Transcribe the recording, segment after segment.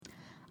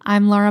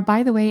I'm Laura,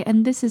 by the way,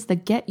 and this is the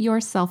Get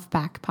Yourself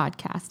Back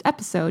podcast,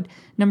 episode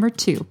number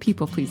 2,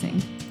 People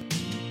Pleasing.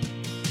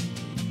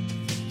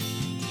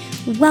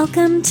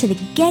 Welcome to the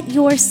Get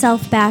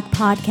Yourself Back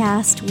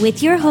podcast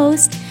with your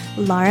host,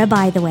 Laura,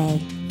 by the way.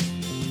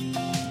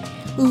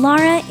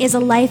 Laura is a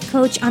life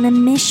coach on a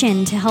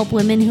mission to help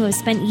women who have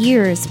spent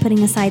years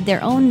putting aside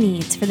their own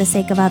needs for the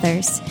sake of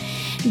others.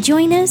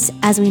 Join us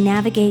as we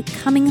navigate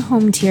coming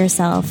home to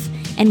yourself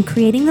and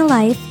creating the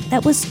life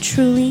that was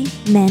truly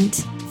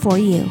meant for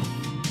you.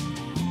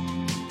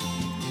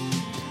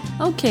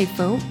 Okay,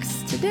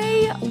 folks,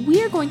 today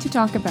we are going to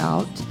talk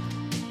about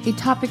a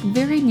topic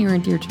very near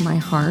and dear to my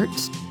heart,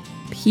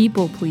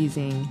 people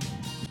pleasing.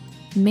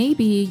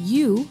 Maybe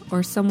you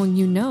or someone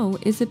you know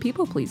is a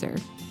people pleaser.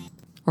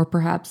 Or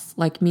perhaps,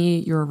 like me,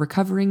 you're a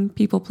recovering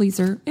people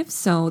pleaser. If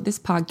so, this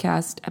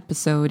podcast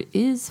episode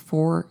is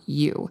for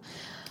you.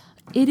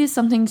 It is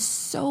something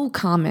so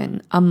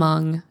common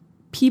among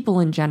people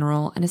in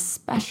general, and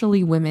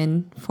especially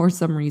women for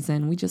some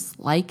reason. We just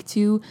like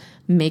to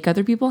make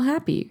other people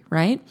happy,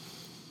 right?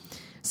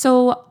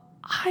 So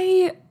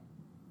I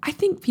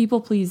think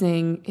people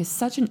pleasing is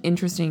such an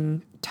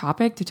interesting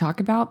topic to talk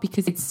about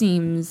because it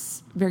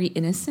seems very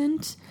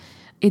innocent.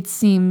 It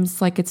seems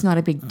like it's not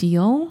a big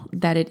deal,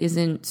 that it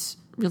isn't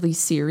really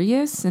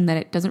serious, and that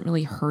it doesn't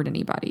really hurt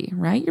anybody,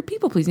 right? You're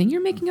people pleasing.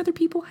 You're making other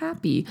people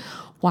happy.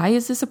 Why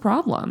is this a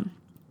problem?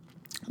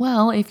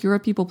 Well, if you're a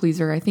people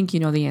pleaser, I think you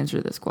know the answer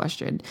to this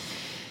question.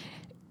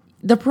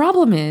 The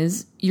problem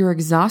is you're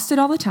exhausted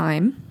all the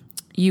time.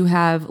 You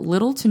have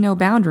little to no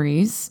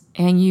boundaries,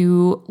 and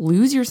you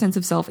lose your sense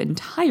of self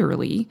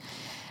entirely.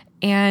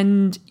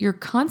 And you're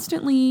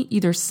constantly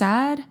either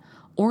sad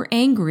or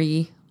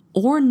angry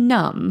or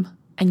numb,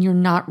 and you're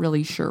not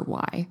really sure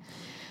why.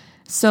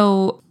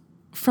 So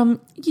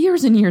from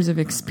years and years of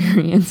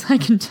experience, I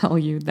can tell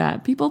you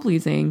that people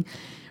pleasing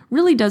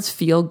really does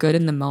feel good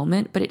in the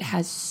moment, but it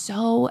has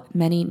so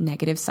many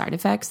negative side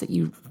effects that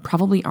you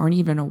probably aren't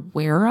even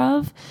aware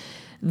of,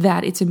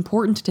 that it's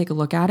important to take a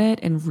look at it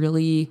and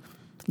really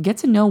get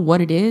to know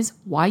what it is,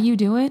 why you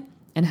do it,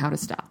 and how to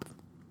stop.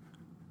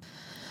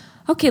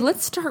 Okay,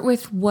 let's start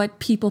with what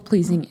people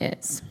pleasing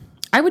is.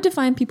 I would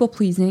define people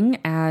pleasing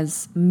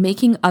as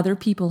making other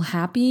people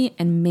happy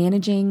and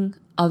managing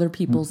other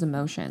people's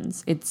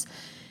emotions. It's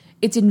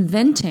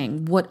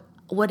inventing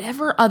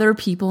whatever other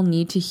people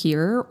need to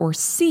hear or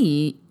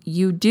see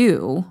you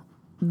do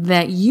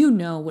that you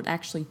know would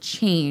actually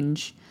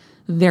change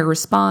their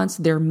response,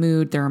 their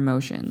mood, their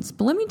emotions.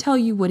 But let me tell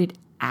you what it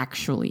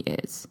actually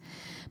is.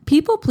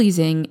 People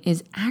pleasing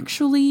is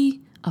actually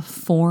a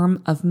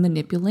form of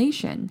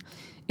manipulation.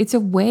 It's a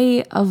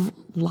way of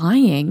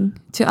lying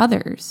to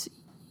others.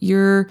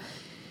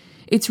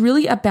 It's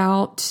really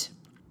about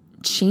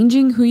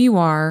changing who you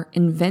are,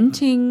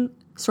 inventing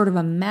sort of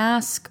a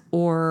mask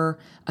or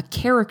a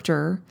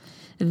character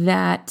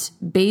that,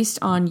 based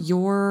on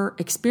your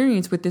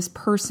experience with this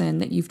person,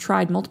 that you've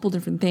tried multiple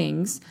different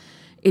things,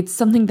 it's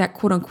something that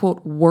quote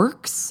unquote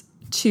works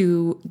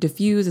to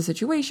diffuse a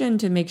situation,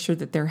 to make sure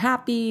that they're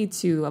happy,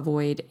 to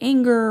avoid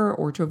anger,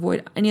 or to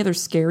avoid any other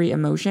scary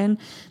emotion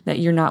that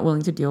you're not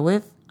willing to deal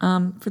with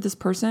for this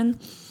person.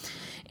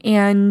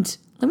 And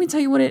let me tell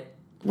you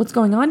what's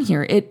going on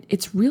here.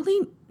 It's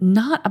really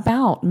not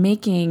about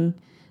making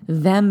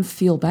them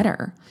feel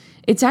better.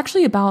 It's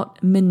actually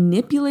about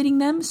manipulating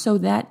them so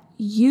that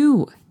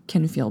you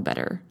can feel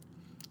better.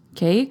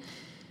 Okay?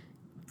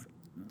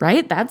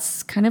 Right?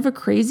 That's kind of a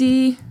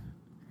crazy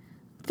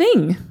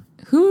thing.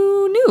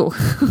 Who knew?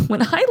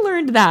 When I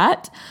learned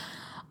that,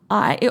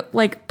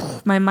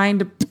 my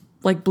mind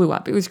blew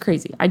up. It was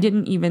crazy. I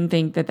didn't even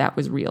think that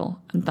was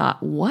real, and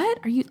thought, what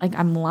are you,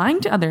 I'm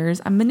lying to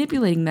others, I'm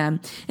manipulating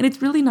them, and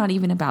it's really not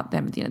even about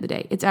them at the end of the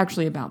day. It's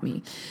actually about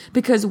me.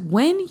 Because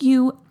when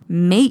you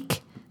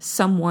make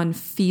someone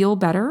feel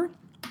better,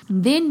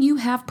 then you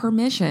have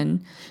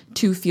permission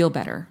to feel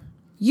better.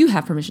 You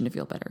have permission to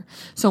feel better.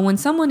 So when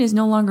someone is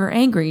no longer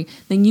angry,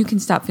 then you can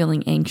stop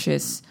feeling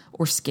anxious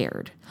or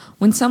scared.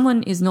 When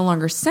someone is no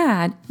longer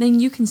sad, then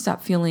you can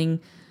stop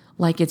feeling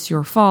like it's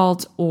your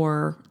fault,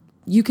 or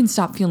you can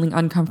stop feeling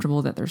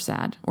uncomfortable that they're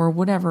sad, or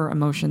whatever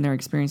emotion they're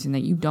experiencing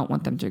that you don't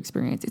want them to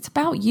experience. It's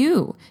about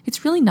you.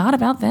 It's really not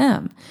about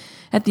them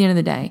at the end of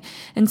the day.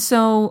 And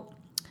so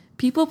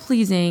people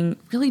pleasing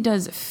really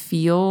does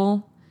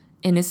feel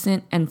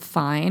innocent and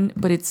fine,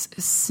 but it's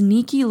a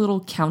sneaky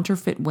little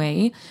counterfeit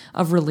way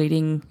of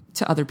relating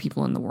to other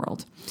people in the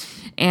world.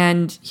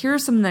 And here are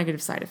some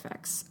negative side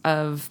effects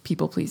of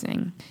people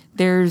pleasing.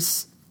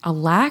 There's a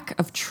lack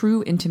of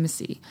true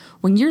intimacy.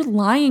 When you're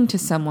lying to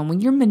someone, when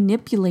you're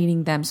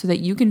manipulating them so that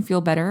you can feel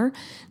better,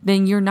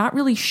 then you're not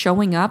really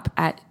showing up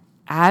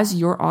as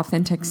your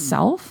authentic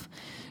self.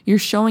 You're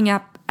showing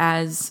up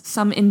as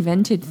some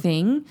invented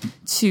thing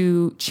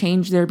to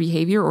change their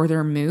behavior or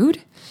their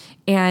mood.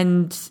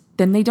 And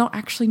then they don't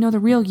actually know the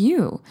real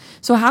you.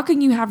 So how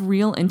can you have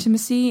real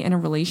intimacy in a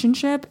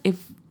relationship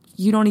if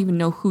you don't even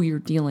know who you're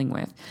dealing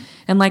with?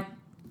 And like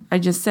I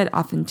just said,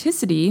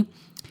 authenticity,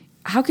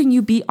 how can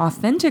you be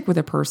authentic with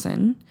a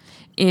person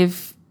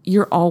if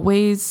you're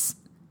always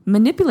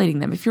manipulating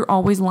them, if you're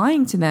always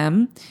lying to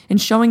them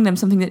and showing them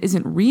something that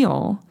isn't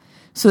real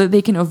so that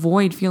they can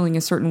avoid feeling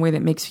a certain way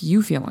that makes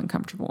you feel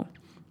uncomfortable.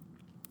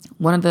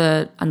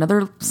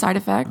 Another side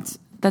effect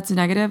that's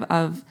negative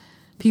of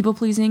people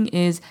pleasing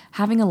is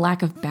having a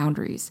lack of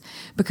boundaries,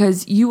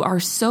 because you are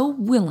so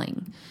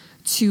willing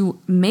to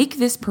make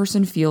this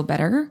person feel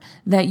better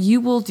that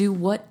you will do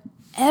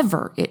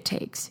whatever it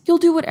takes. You'll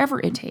do whatever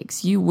it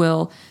takes. You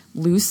will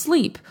lose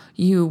sleep.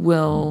 You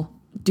will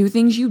do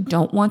things you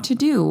don't want to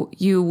do.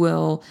 You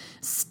will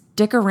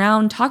stick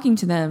around talking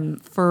to them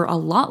for a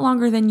lot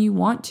longer than you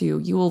want to.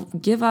 You will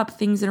give up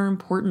things that are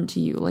important to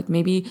you, like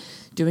maybe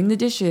doing the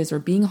dishes or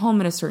being home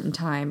at a certain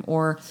time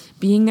or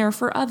being there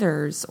for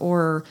others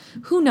or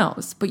who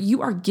knows. But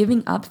you are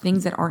giving up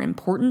things that are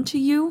important to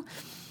you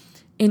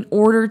in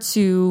order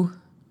to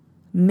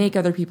make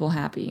other people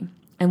happy.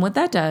 And what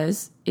that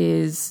does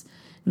is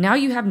now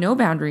you have no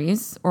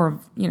boundaries, or,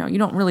 you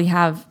don't really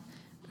have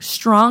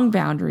strong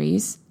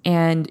boundaries,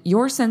 and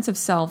your sense of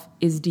self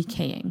is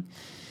decaying.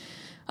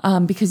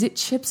 Because it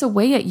chips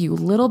away at you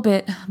little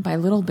bit by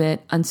little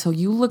bit until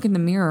you look in the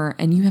mirror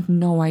and you have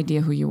no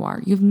idea who you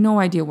are. You have no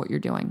idea what you're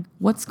doing,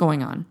 what's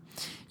going on.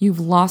 You've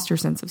lost your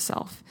sense of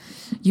self.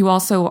 You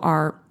also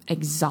are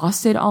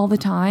exhausted all the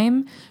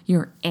time.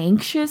 You're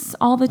anxious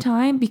all the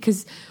time,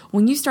 because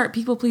when you start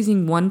people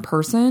pleasing one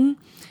person,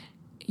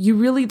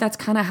 that's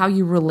kind of how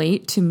you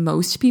relate to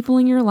most people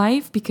in your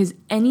life, because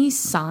any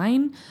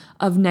sign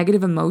of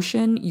negative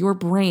emotion, your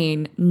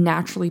brain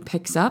naturally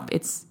picks up.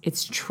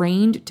 It's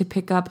trained to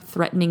pick up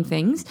threatening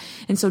things.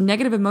 And so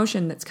negative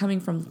emotion that's coming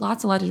from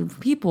lots of different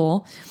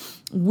people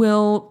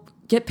will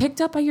get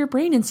picked up by your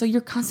brain. And so you're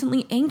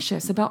constantly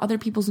anxious about other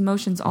people's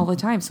emotions all the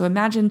time. So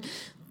imagine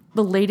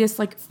the latest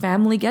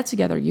family get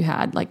together you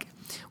had.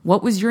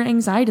 What was your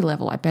anxiety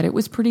level? I bet it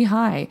was pretty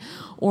high.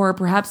 Or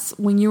perhaps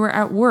when you were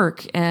at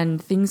work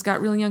and things got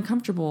really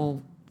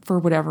uncomfortable for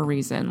whatever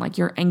reason,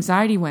 your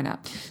anxiety went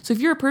up. So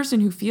if you're a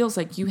person who feels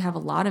like you have a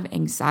lot of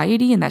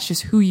anxiety and that's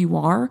just who you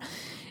are,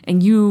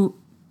 and you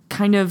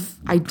kind of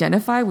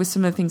identify with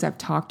some of the things I've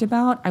talked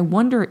about, I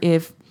wonder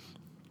if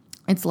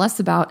it's less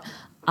about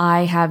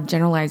I have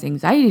generalized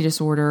anxiety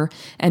disorder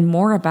and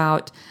more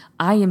about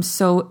I am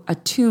so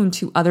attuned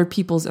to other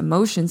people's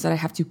emotions that I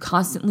have to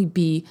constantly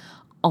be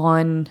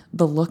on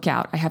the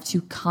lookout. I have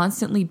to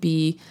constantly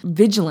be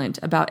vigilant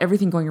about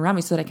everything going around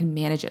me so that I can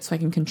manage it, so I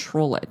can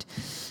control it.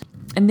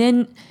 And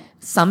then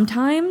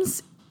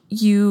sometimes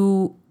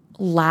you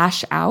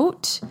lash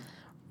out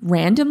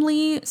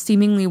randomly,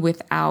 seemingly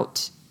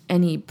without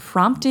any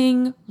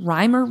prompting,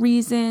 rhyme or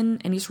reason,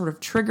 any sort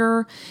of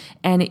trigger.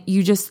 And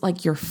you just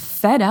you're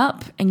fed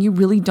up and you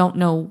really don't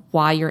know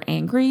why you're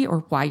angry or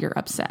why you're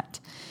upset.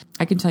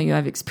 I can tell you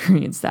I've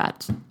experienced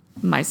that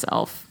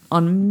myself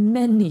on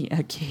many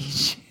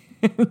occasions.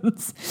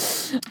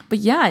 But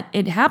yeah,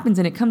 it happens,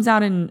 and it comes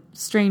out in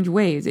strange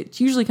ways. It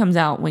usually comes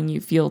out when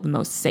you feel the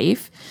most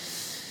safe,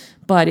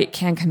 but it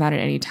can come out at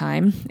any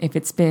time. If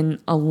it's been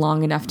a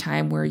long enough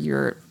time where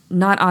you're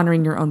not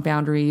honoring your own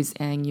boundaries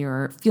and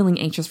you're feeling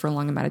anxious for a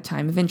long amount of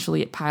time,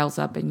 eventually it piles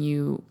up and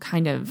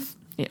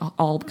it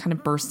all kind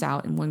of bursts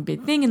out in one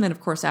big thing. And then, of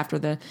course, after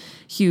the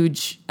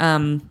huge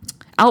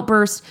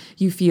outburst,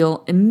 you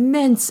feel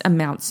immense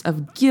amounts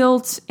of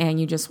guilt and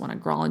you just want to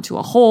crawl into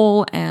a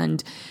hole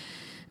and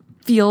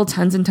feel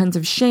tons and tons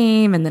of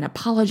shame and then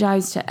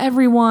apologize to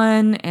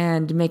everyone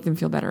and make them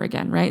feel better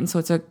again, right? And so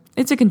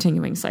it's a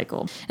continuing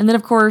cycle. And then,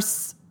 of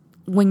course,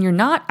 when you're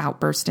not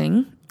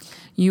outbursting,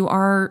 you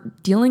are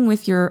dealing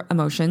with your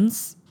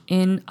emotions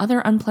in other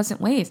unpleasant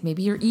ways.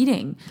 Maybe you're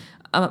eating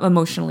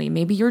emotionally.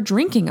 Maybe you're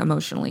drinking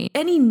emotionally.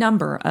 Any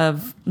number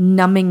of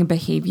numbing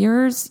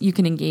behaviors you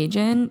can engage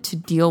in to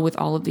deal with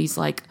all of these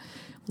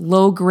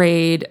low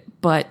grade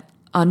but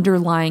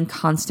underlying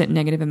constant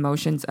negative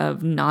emotions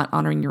of not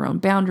honoring your own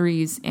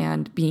boundaries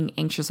and being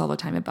anxious all the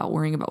time about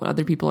worrying about what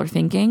other people are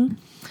thinking,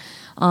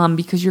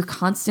 because you're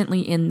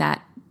constantly in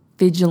that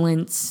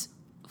vigilance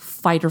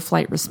fight or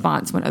flight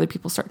response when other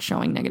people start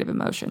showing negative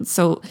emotions.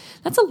 So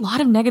that's a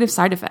lot of negative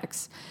side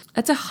effects.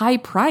 That's a high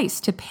price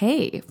to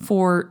pay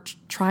for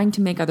trying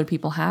to make other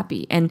people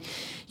happy. And,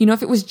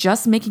 if it was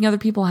just making other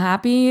people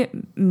happy,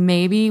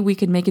 maybe we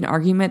could make an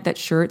argument that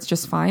sure, it's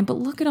just fine. But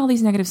look at all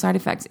these negative side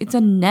effects. It's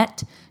a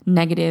net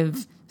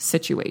negative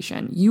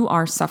situation. You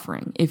are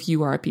suffering if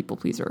you are a people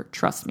pleaser.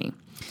 Trust me.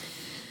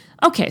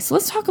 Okay, so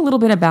let's talk a little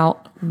bit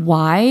about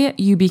why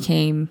you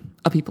became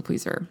a people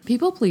pleaser.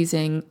 People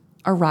pleasing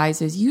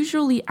arises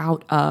usually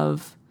out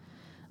of,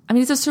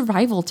 it's a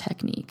survival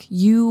technique.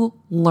 You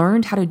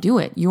learned how to do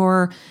it.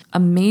 Your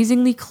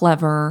amazingly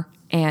clever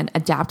and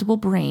adaptable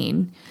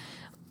brain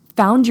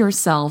found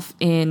yourself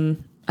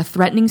in a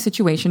threatening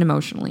situation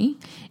emotionally,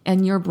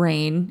 and your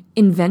brain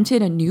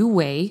invented a new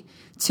way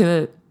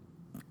to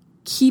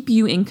keep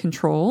you in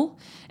control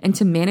and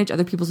to manage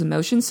other people's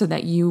emotions so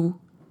that you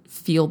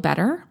feel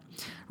better,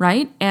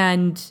 right?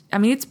 And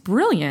it's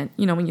brilliant,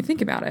 when you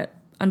think about it.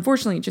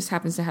 Unfortunately, it just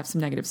happens to have some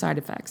negative side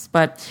effects.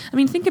 But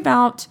think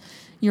about,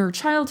 your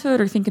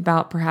childhood or think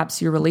about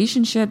perhaps your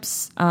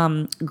relationships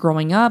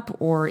growing up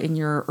or in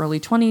your early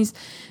 20s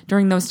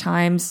during those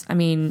times. I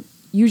mean,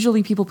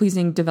 usually people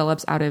pleasing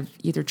develops out of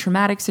either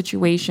traumatic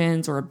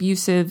situations or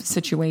abusive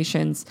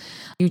situations.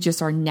 You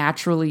just are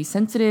naturally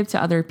sensitive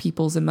to other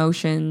people's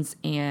emotions,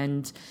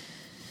 and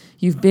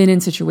you've been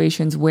in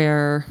situations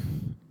where,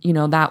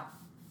 that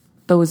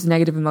those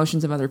negative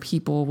emotions of other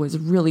people was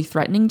really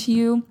threatening to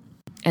you.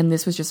 And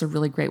this was just a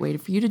really great way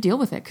for you to deal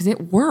with it because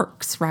it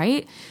works,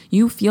 right?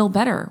 You feel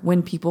better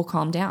when people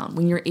calm down,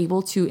 when you're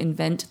able to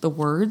invent the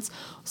words,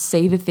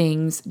 say the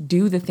things,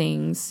 do the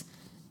things,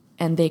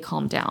 and they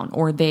calm down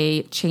or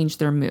they change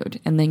their mood.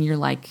 And then you're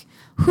like,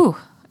 whew,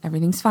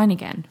 everything's fine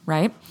again,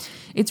 right?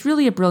 It's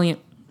really a brilliant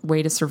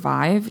way to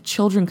survive.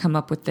 Children come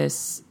up with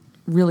this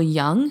really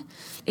young.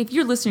 If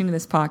you're listening to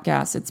this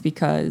podcast, it's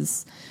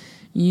because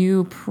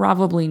you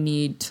probably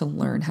need to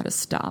learn how to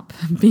stop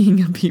being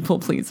a people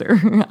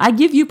pleaser. I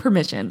give you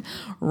permission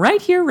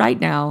right here, right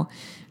now,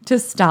 to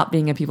stop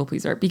being a people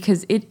pleaser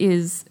because it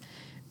is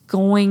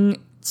going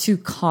to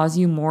cause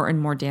you more and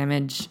more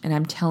damage. And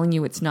I'm telling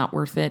you, it's not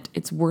worth it.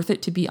 It's worth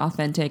it to be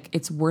authentic.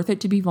 It's worth it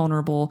to be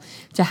vulnerable,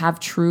 to have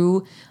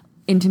true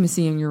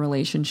intimacy in your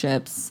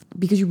relationships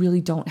because you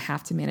really don't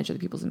have to manage other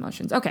people's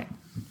emotions. Okay.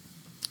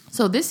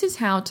 So this is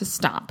how to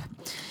stop.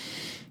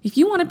 If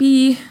you want to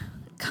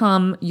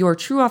become your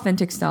true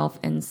authentic self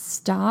and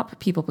stop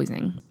people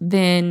pleasing,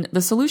 then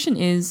the solution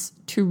is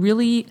to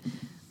really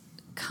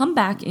come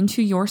back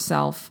into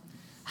yourself,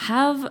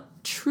 have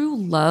true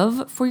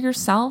love for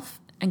yourself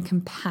and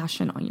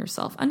compassion on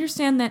yourself.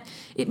 Understand that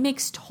it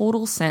makes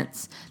total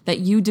sense that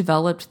you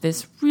developed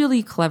this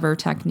really clever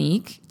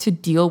technique to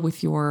deal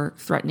with your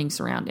threatening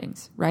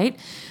surroundings, right?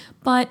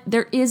 But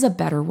there is a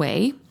better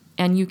way,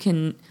 and you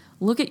can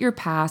look at your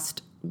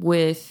past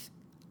with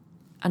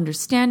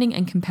understanding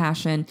and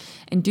compassion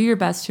and do your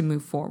best to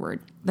move forward.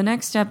 The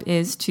next step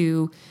is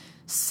to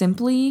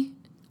simply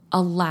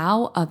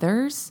allow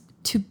others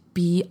to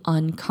be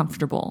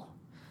uncomfortable,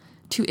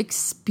 to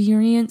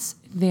experience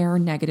their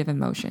negative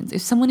emotions.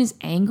 If someone is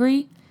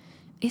angry,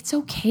 it's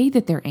okay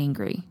that they're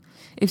angry.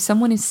 If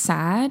someone is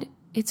sad,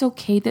 it's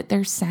okay that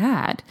they're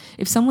sad.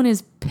 If someone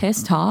is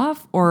pissed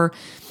off or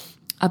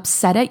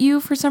upset at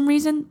you for some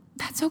reason,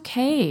 that's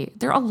okay.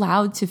 They're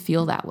allowed to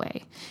feel that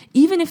way.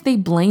 Even if they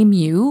blame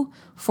you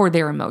for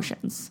their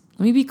emotions.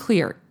 Let me be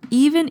clear.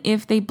 Even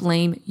if they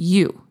blame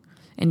you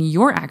and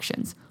your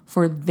actions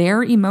for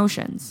their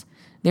emotions,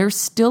 they're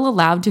still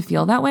allowed to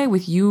feel that way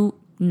with you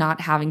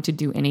not having to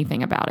do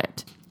anything about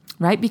it,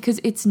 right?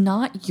 Because it's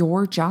not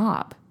your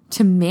job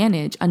to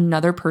manage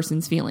another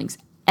person's feelings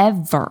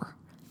ever.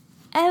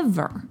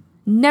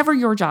 Never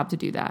your job to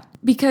do that.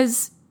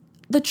 Because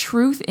the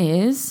truth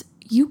is,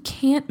 you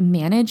can't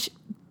manage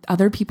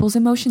other people's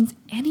emotions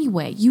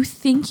anyway. You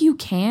think you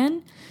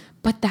can,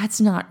 but that's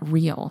not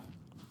real.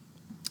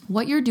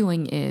 What you're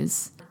doing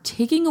is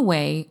taking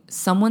away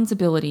someone's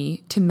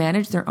ability to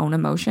manage their own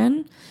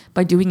emotion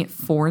by doing it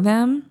for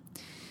them,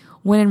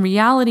 when in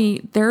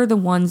reality, they're the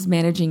ones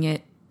managing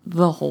it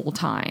the whole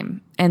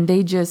time. And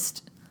they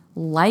just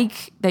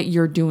like that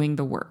you're doing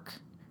the work,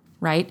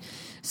 right?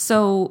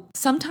 So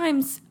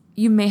sometimes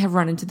you may have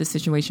run into this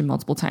situation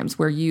multiple times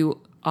where you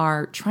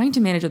are trying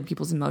to manage other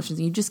people's emotions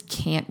and you just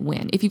can't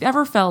win. If you've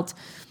ever felt,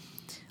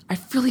 I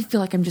really feel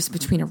like I'm just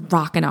between a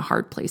rock and a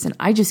hard place and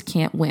I just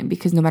can't win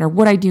because no matter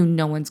what I do,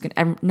 no one's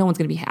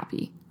gonna be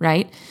happy,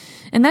 right?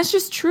 And that's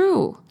just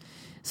true.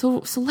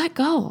 So let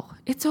go.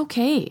 It's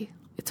okay.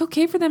 It's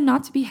okay for them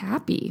not to be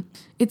happy.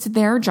 It's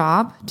their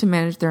job to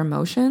manage their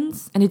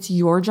emotions, and it's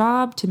your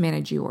job to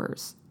manage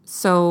yours.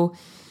 So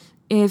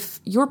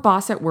if your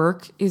boss at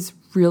work is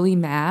really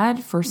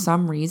mad for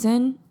some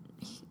reason,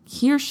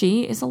 he or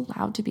she is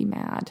allowed to be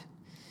mad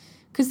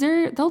because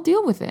they'll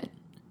deal with it.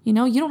 You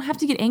don't have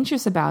to get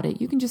anxious about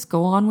it. You can just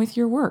go on with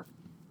your work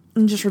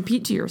and just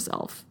repeat to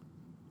yourself,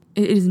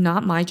 it is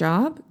not my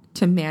job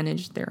to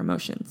manage their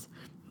emotions.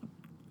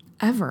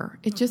 Ever.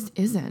 It just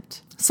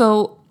isn't.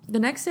 So the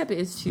next step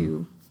is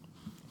to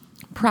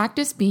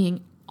practice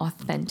being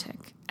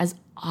authentic as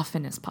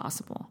often as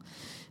possible.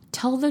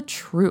 Tell the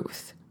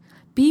truth.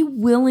 Be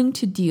willing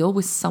to deal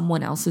with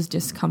someone else's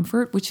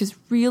discomfort, which is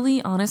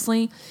really,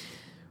 honestly,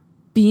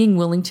 being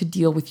willing to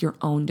deal with your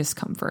own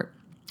discomfort.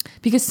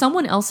 Because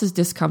someone else's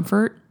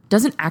discomfort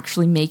doesn't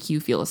actually make you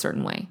feel a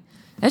certain way.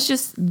 That's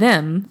just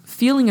them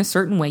feeling a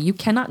certain way. You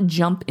cannot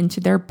jump into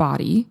their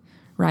body,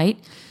 right?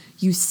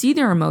 You see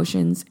their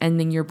emotions, and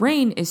then your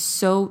brain is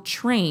so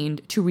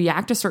trained to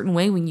react a certain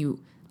way when you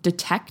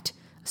detect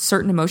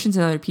certain emotions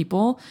in other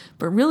people,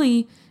 but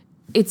really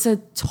it's a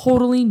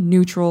totally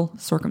neutral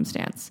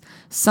circumstance.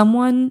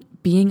 Someone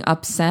being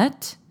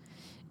upset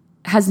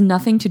has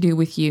nothing to do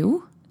with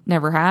you,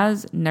 never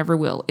has, never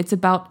will. It's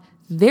about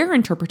their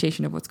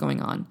interpretation of what's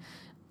going on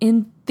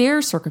in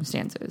their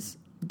circumstances.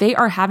 They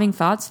are having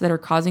thoughts that are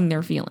causing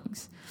their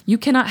feelings. You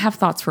cannot have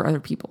thoughts for other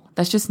people.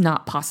 That's just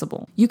not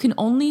possible. You can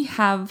only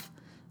have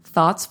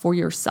thoughts for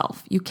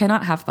yourself. You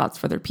cannot have thoughts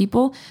for other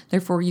people.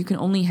 Therefore, you can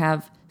only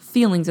have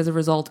feelings as a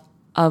result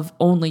of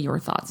only your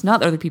thoughts,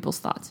 not other people's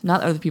thoughts,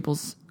 not other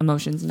people's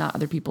emotions, not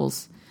other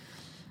people's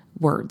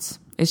words.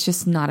 It's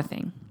just not a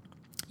thing.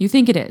 You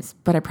think it is,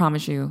 but I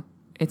promise you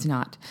it's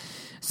not.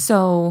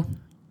 So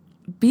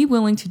be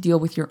willing to deal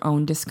with your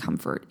own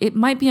discomfort. It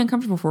might be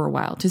uncomfortable for a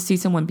while to see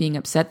someone being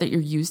upset that you're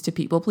used to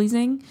people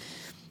pleasing,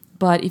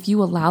 but if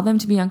you allow them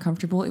to be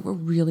uncomfortable, it will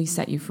really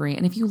set you free.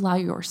 And if you allow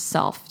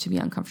yourself to be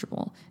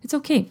uncomfortable, it's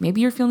okay.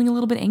 Maybe you're feeling a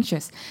little bit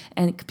anxious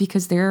and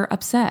because they're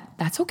upset.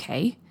 That's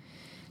okay.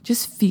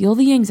 Just feel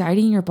the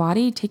anxiety in your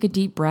body, take a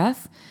deep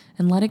breath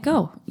and let it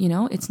go.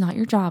 It's not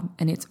your job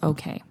and it's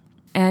okay.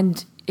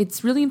 And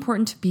it's really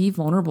important to be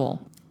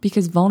vulnerable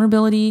because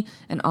vulnerability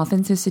and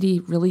authenticity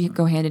really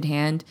go hand in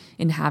hand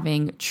in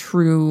having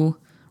true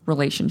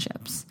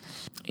relationships.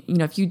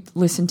 If you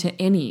listen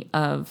to any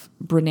of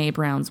Brené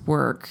Brown's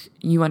work,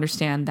 you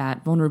understand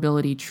that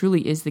vulnerability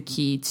truly is the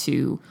key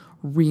to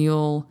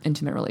real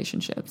intimate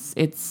relationships.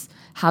 It's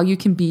how you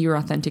can be your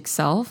authentic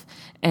self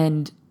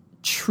and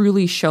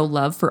truly show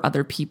love for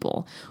other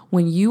people.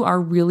 When you are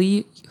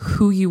really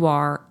who you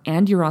are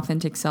and your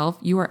authentic self,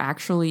 you are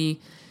actually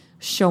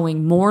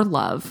showing more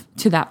love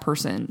to that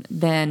person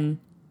than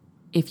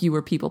if you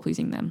were people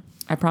pleasing them.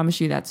 I promise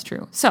you that's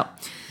true. So,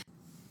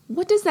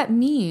 what does that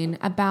mean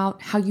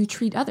about how you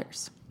treat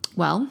others?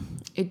 Well,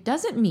 it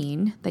doesn't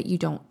mean that you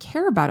don't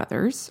care about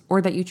others or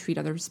that you treat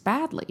others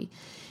badly.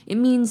 It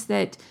means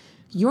that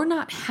you're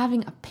not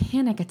having a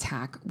panic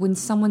attack when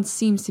someone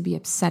seems to be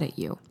upset at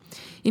you.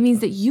 It means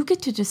that you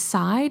get to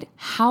decide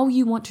how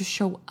you want to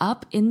show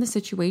up in the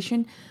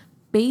situation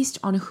based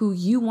on who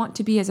you want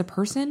to be as a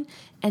person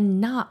and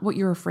not what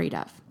you're afraid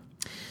of.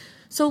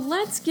 So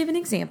let's give an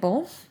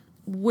example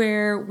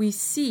where we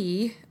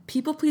see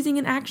people-pleasing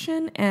in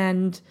action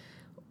and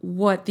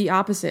what the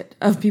opposite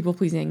of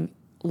people-pleasing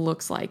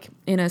looks like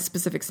in a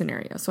specific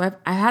scenario. So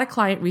I had a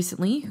client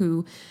recently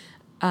who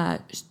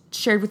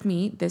shared with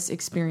me this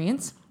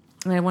experience,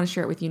 and I want to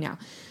share it with you now.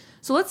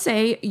 So let's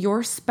say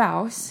your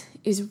spouse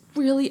is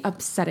really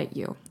upset at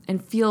you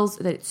and feels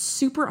that it's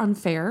super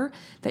unfair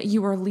that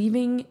you are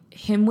leaving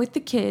him with the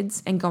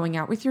kids and going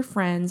out with your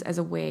friends as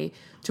a way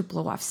to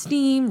blow off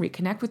steam,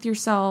 reconnect with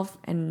yourself,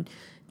 and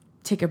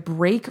take a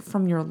break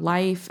from your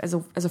life as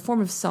a form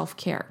of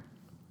self-care.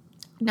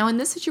 Now, in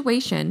this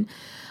situation,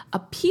 a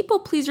people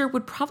pleaser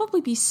would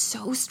probably be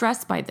so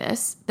stressed by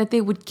this that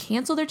they would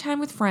cancel their time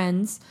with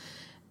friends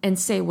and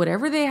say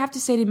whatever they have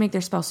to say to make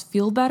their spouse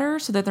feel better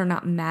so that they're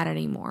not mad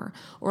anymore.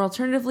 Or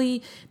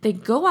alternatively, they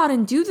go out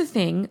and do the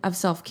thing of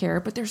self-care,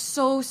 but they're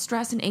so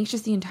stressed and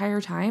anxious the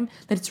entire time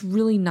that it's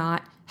really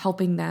not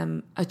helping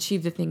them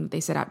achieve the thing that they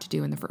set out to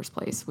do in the first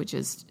place, which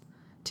is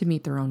to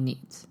meet their own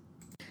needs.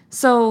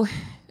 So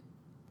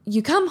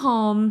you come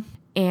home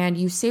and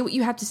you say what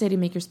you have to say to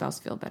make your spouse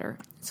feel better.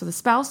 So the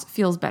spouse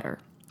feels better.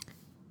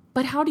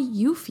 But how do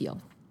you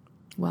feel?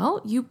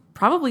 Well, you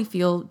probably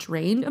feel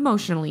drained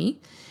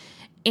emotionally,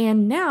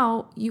 and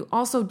now you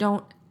also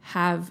don't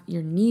have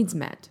your needs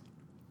met.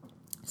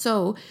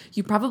 So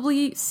you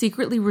probably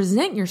secretly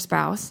resent your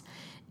spouse,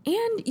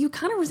 and you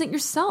kind of resent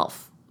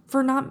yourself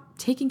for not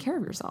taking care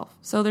of yourself.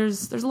 So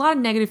there's a lot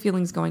of negative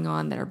feelings going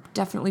on that are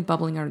definitely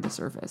bubbling under the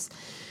surface.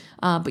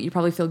 But you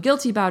probably feel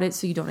guilty about it,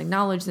 so you don't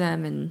acknowledge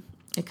them, and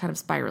it kind of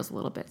spirals a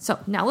little bit. So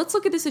now let's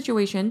look at the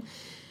situation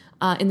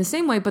in the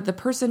same way, but the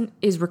person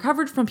is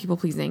recovered from people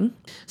pleasing.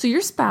 So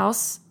your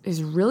spouse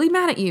is really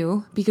mad at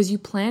you because you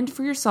planned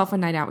for yourself a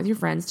night out with your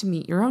friends to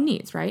meet your own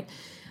needs, right?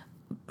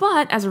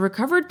 But as a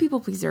recovered people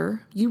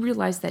pleaser, you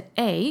realize that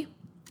A,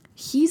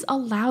 he's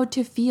allowed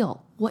to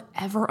feel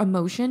whatever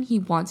emotion he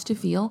wants to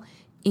feel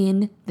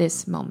in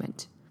this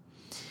moment.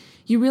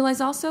 You realize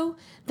also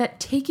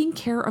that taking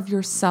care of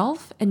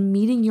yourself and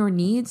meeting your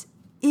needs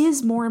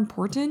is more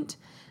important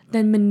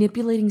than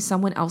manipulating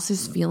someone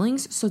else's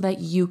feelings so that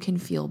you can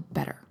feel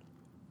better.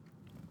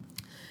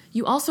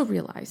 You also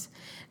realize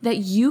that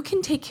you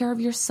can take care of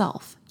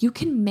yourself. You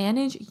can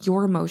manage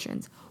your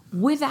emotions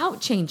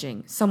without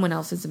changing someone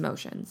else's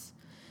emotions.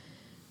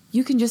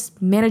 You can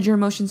just manage your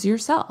emotions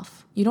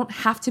yourself. You don't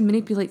have to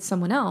manipulate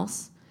someone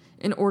else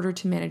in order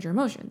to manage your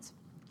emotions,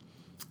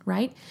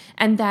 right?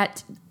 And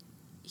that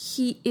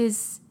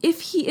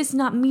if he is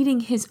not meeting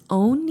his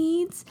own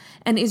needs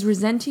and is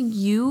resenting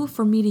you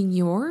for meeting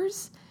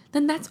yours,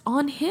 then that's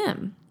on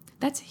him.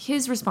 That's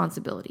his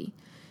responsibility.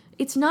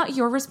 It's not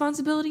your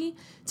responsibility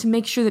to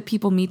make sure that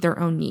people meet their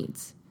own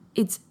needs.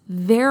 It's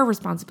their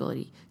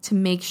responsibility to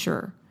make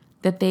sure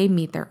that they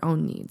meet their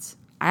own needs.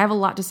 I have a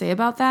lot to say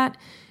about that.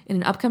 In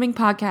an upcoming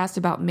podcast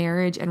about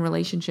marriage and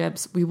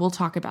relationships, we will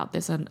talk about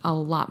this in a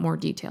lot more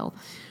detail.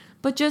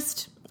 But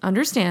just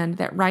understand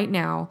that right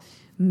now,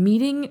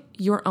 meeting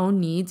your own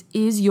needs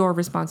is your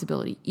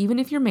responsibility. Even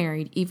if you're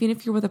married, even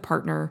if you're with a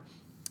partner,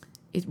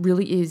 it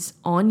really is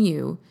on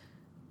you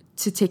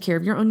to take care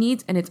of your own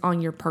needs, and it's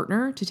on your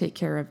partner to take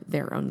care of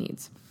their own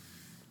needs.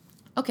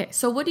 Okay,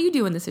 so what do you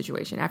do in this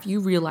situation after you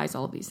realize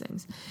all of these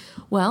things?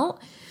 Well,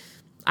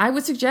 I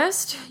would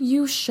suggest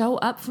you show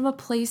up from a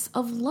place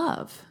of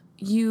love.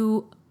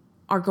 You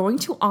are going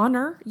to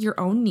honor your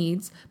own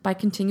needs by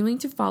continuing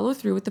to follow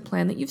through with the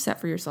plan that you've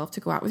set for yourself to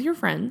go out with your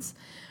friends,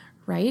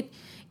 right?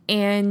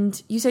 And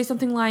you say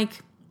something like,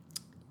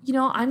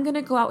 I'm going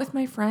to go out with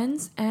my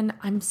friends and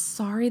I'm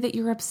sorry that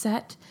you're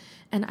upset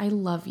and I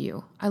love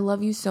you. I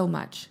love you so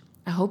much.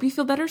 I hope you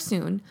feel better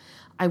soon.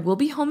 I will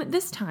be home at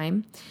this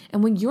time.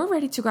 And when you're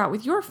ready to go out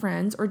with your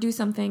friends or do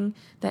something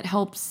that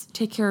helps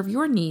take care of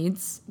your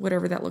needs,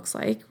 whatever that looks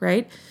like,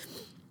 right?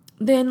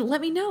 Then let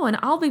me know and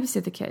I'll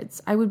babysit the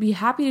kids. I would be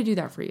happy to do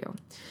that for you.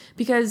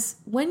 Because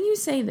when you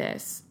say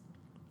this,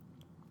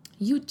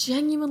 you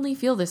genuinely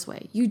feel this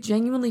way. You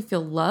genuinely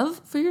feel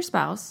love for your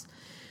spouse.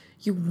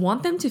 You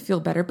want them to feel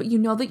better, but you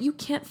know that you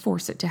can't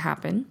force it to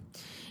happen.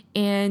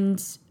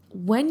 And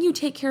when you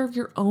take care of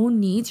your own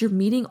needs, you're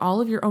meeting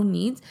all of your own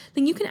needs,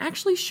 then you can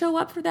actually show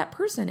up for that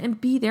person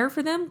and be there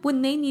for them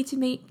when they need to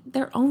meet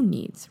their own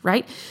needs,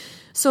 right?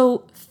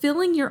 So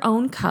filling your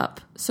own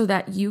cup so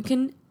that you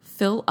can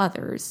fill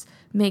others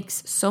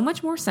makes so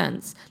much more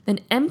sense than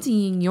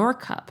emptying your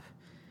cup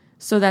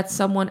so that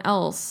someone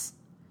else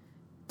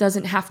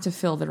doesn't have to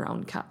fill their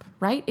own cup,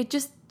 right? It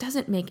just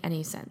doesn't make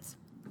any sense.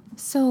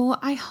 So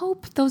I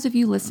hope those of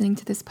you listening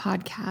to this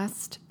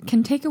podcast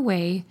can take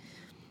away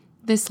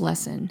this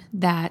lesson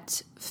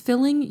that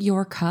filling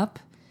your cup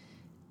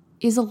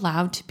is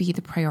allowed to be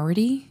the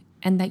priority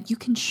and that you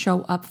can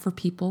show up for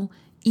people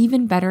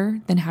even better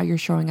than how you're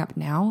showing up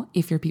now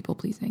if you're people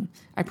pleasing.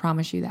 I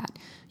promise you that.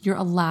 You're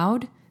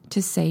allowed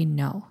to say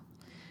no.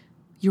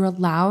 You're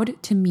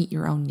allowed to meet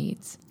your own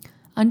needs.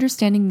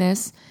 Understanding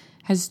this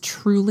has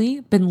truly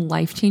been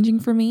life-changing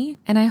for me,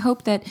 and I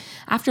hope that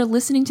after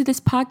listening to this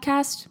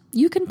podcast,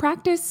 you can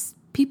practice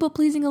people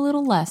pleasing a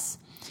little less.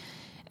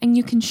 And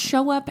you can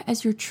show up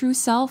as your true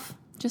self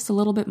just a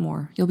little bit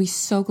more. You'll be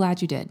so glad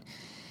you did.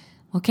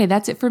 Okay,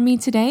 that's it for me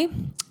today.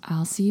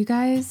 I'll see you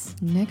guys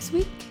next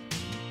week.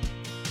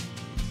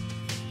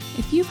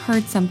 If you've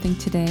heard something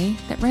today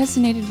that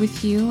resonated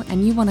with you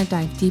and you want to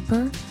dive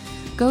deeper,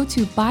 go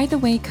to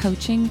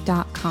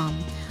bythewaycoaching.com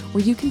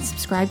where you can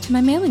subscribe to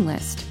my mailing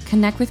list,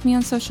 connect with me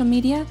on social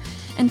media,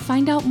 and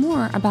find out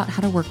more about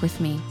how to work with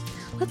me.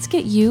 Let's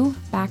get you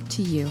back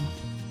to you.